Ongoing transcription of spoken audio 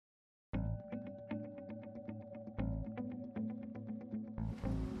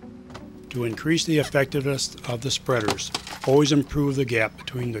To increase the effectiveness of the spreaders, always improve the gap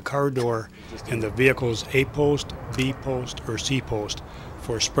between the car door and the vehicle's A post, B post, or C post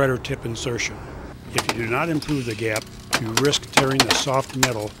for spreader tip insertion. If you do not improve the gap, you risk tearing the soft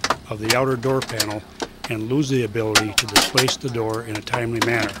metal of the outer door panel and lose the ability to displace the door in a timely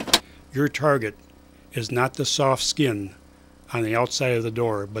manner. Your target is not the soft skin on the outside of the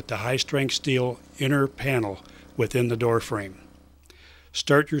door, but the high-strength steel inner panel within the door frame.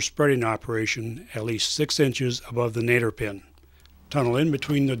 Start your spreading operation at least 6 inches above the nadir pin. Tunnel in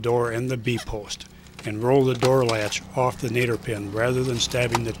between the door and the B post and roll the door latch off the nadir pin rather than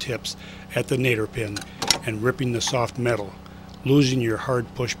stabbing the tips at the nadir pin and ripping the soft metal, losing your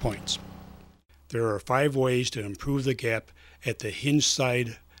hard push points. There are 5 ways to improve the gap at the hinge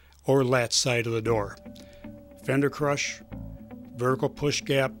side or latch side of the door: fender crush, vertical push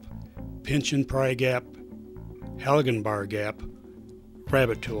gap, pinch and pry gap, Halligan bar gap,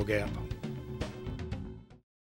 rabbit tool gap.